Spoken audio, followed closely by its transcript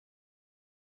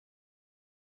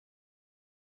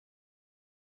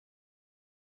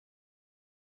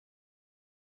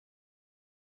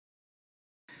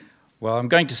Well, I'm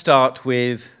going to start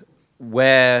with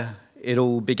where it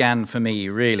all began for me,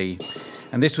 really.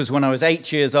 And this was when I was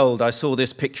 8 years old. I saw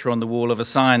this picture on the wall of a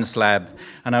science lab,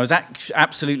 and I was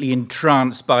absolutely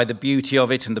entranced by the beauty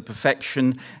of it and the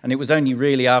perfection. And it was only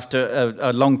really after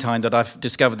a long time that I've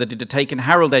discovered that it had taken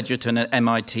Harold Edgerton at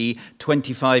MIT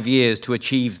 25 years to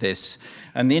achieve this.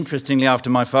 And interestingly,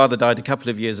 after my father died a couple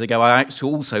of years ago, I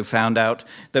actually also found out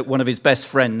that one of his best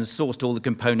friends sourced all the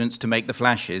components to make the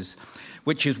flashes.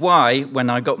 Which is why,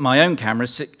 when I got my own camera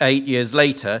 8 years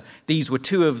later, these were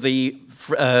two of the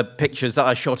pictures that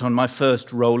I shot on my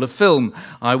first roll of film.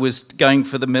 I was going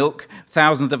for the milk,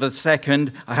 thousandth of a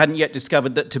second. I hadn't yet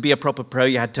discovered that to be a proper pro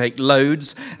you had to take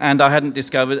loads, and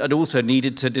I'd also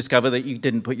needed to discover that you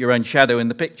didn't put your own shadow in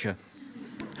the picture.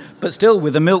 But still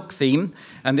with a milk theme,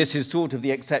 and this is sort of the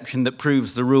exception that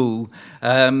proves the rule,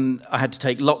 I had to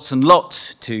take lots and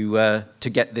lots to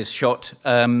get this shot,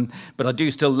 but I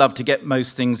do still love to get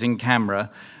most things in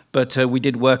camera. But we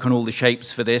did work on all the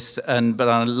shapes for this, but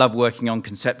I love working on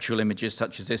conceptual images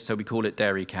such as this, so we call it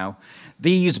Dairy Cow.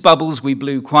 These bubbles we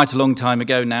blew quite a long time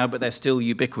ago now, but they're still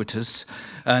ubiquitous.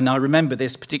 And I remember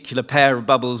this particular pair of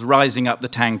bubbles rising up the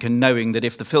tank and knowing that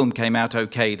if the film came out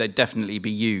okay, they'd definitely be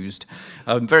used.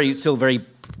 I'm still very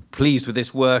pleased with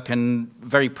this work and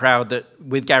very proud that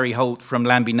with Gary Holt from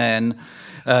Lambie Nairn,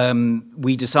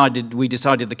 we decided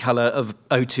the colour of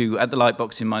O2 at the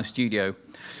lightbox in my studio.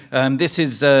 This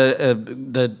is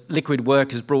the liquid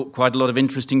work has brought quite a lot of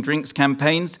interesting drinks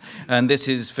campaigns, and this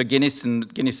is for Guinness,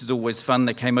 and Guinness is always fun.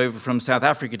 They came over from South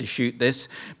Africa to shoot this,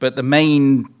 but the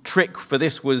main trick for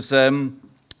this was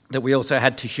that we also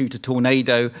had to shoot a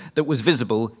tornado that was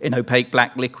visible in opaque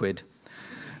black liquid.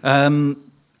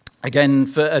 Again,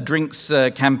 for a drinks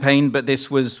campaign, but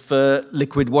this was for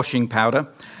liquid washing powder.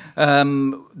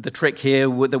 The trick here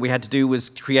that we had to do was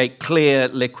create clear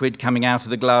liquid coming out of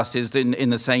the glasses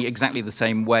in exactly the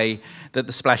same way that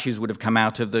the splashes would have come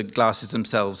out of the glasses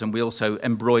themselves, and we also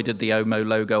embroidered the OMO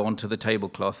logo onto the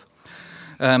tablecloth.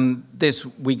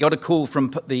 We got a call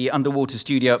from the underwater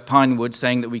studio at Pinewood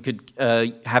saying that we could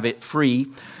have it free.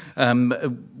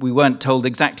 We weren't told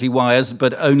exactly why,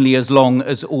 but only as long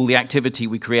as all the activity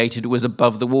we created was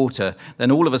above the water. Then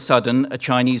all of a sudden, a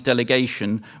Chinese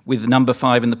delegation with number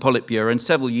 5 in the Politburo and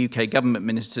several UK government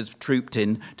ministers trooped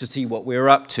in to see what we were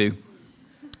up to.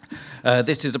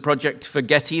 This is a project for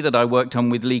Getty that I worked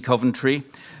on with Lee Coventry.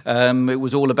 It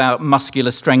was all about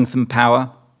muscular strength and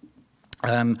power.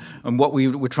 And what we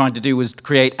were trying to do was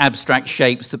create abstract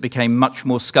shapes that became much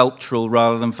more sculptural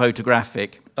rather than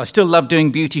photographic. I still love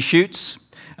doing beauty shoots,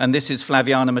 and this is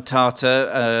Flaviana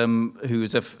Matata, who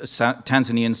is a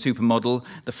Tanzanian supermodel,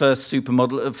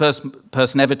 the first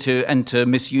person ever to enter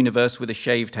Miss Universe with a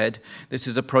shaved head. This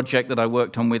is a project that I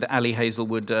worked on with Ali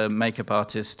Hazelwood, makeup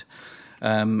artist,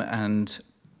 and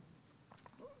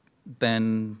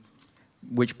then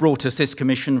which brought us this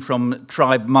commission from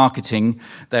Tribe Marketing.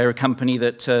 They're a company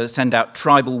that send out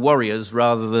tribal warriors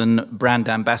rather than brand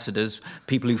ambassadors,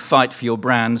 people who fight for your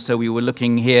brand. So we were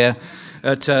looking here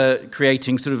at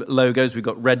creating sort of logos. We've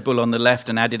got Red Bull on the left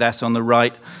and Adidas on the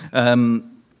right, and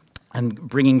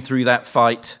bringing through that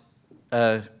fight.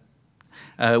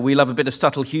 We love a bit of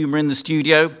subtle humour in the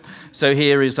studio. So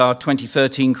here is our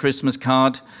 2013 Christmas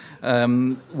card,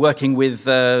 working with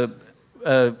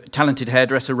talented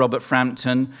hairdresser Robert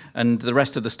Frampton, and the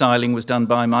rest of the styling was done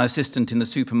by my assistant in the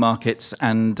supermarkets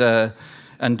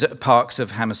and parks of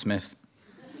Hammersmith.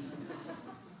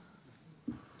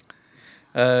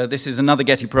 This is another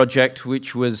Getty project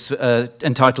which was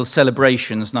entitled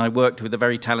Celebrations, and I worked with a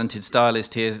very talented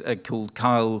stylist here called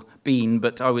Kyle Bean,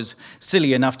 but I was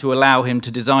silly enough to allow him to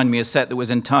design me a set that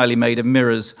was entirely made of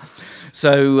mirrors.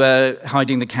 So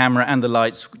hiding the camera and the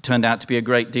lights turned out to be a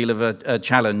great deal of a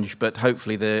challenge, but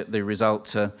hopefully the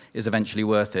result is eventually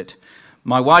worth it.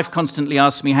 My wife constantly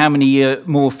asks me how many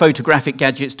more photographic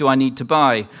gadgets do I need to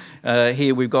buy.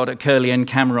 Here we've got a Curlian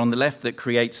camera on the left that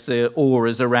creates the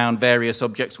auras around various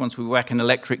objects once we whack an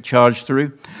electric charge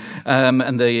through. And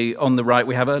on the right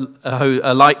we have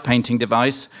a light painting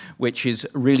device, which is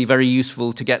really very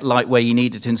useful to get light where you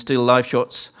need it in still life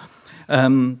shots.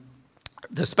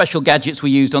 The special gadgets we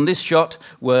used on this shot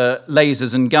were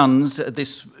lasers and guns.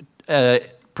 This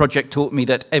project taught me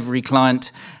that every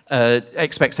client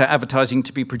expects their advertising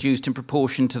to be produced in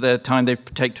proportion to the time they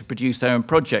take to produce their own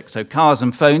project. So cars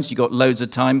and phones, you got loads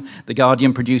of time. The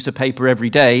Guardian produced a paper every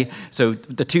day. So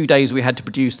the 2 days we had to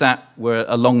produce that were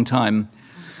a long time.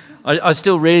 I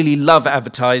still really love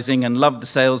advertising and love the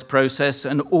sales process,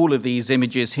 and all of these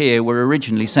images here were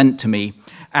originally sent to me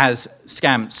as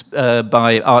scamps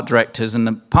by art directors,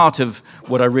 and part of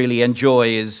what I really enjoy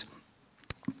is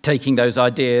taking those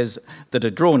ideas that are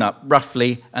drawn up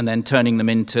roughly and then turning them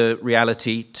into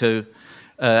reality to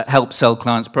help sell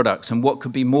clients' products. And what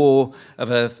could be more of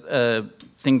a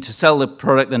thing to sell the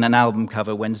product than an album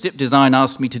cover? When Zip Design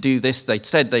asked me to do this, they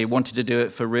said they wanted to do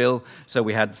it for real. So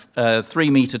we had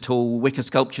 3-meter tall wicker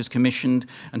sculptures commissioned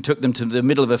and took them to the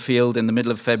middle of a field in the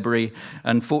middle of February.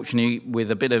 And fortunately, with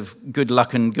a bit of good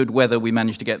luck and good weather, we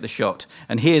managed to get the shot.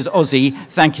 And here's Ozzy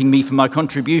thanking me for my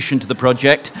contribution to the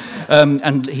project.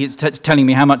 And he's telling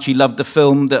me how much he loved the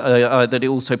film, that it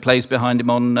also plays behind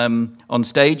him on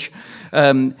stage.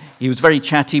 He was very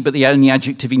chatty, but the only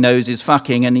adjective he knows is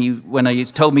fucking. And when he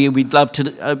told me we'd love to,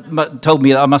 told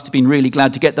me that I must have been really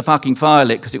glad to get the fucking fire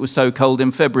lit because it was so cold in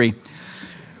February.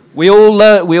 We all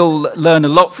learn a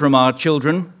lot from our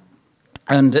children,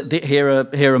 and here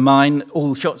are mine.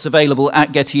 All shots available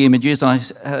at Getty Images. I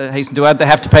hasten to add they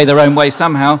have to pay their own way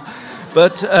somehow,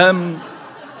 but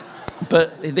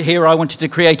here I wanted to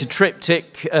create a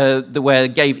triptych where I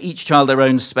gave each child their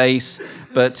own space,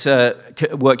 but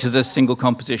worked as a single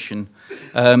composition.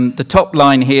 The top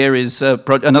line here is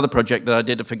another project that I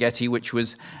did for Getty, which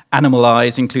was animal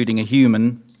eyes, including a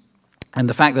human. And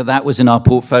the fact that that was in our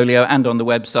portfolio and on the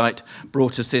website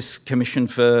brought us this commission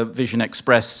for Vision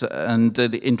Express. And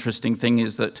the interesting thing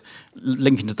is that,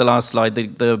 linking to the last slide,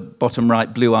 the bottom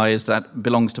right blue eye that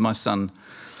belongs to my son.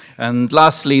 And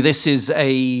lastly, this is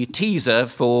a teaser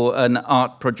for an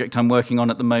art project I'm working on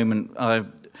at the moment.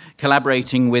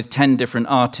 Collaborating with 10 different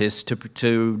artists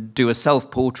to do a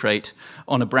self-portrait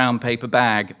on a brown paper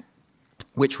bag,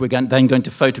 which we're then going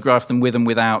to photograph them with and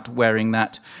without wearing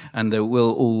that, and they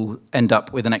will all end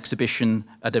up with an exhibition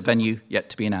at a venue yet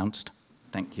to be announced.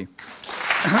 Thank you.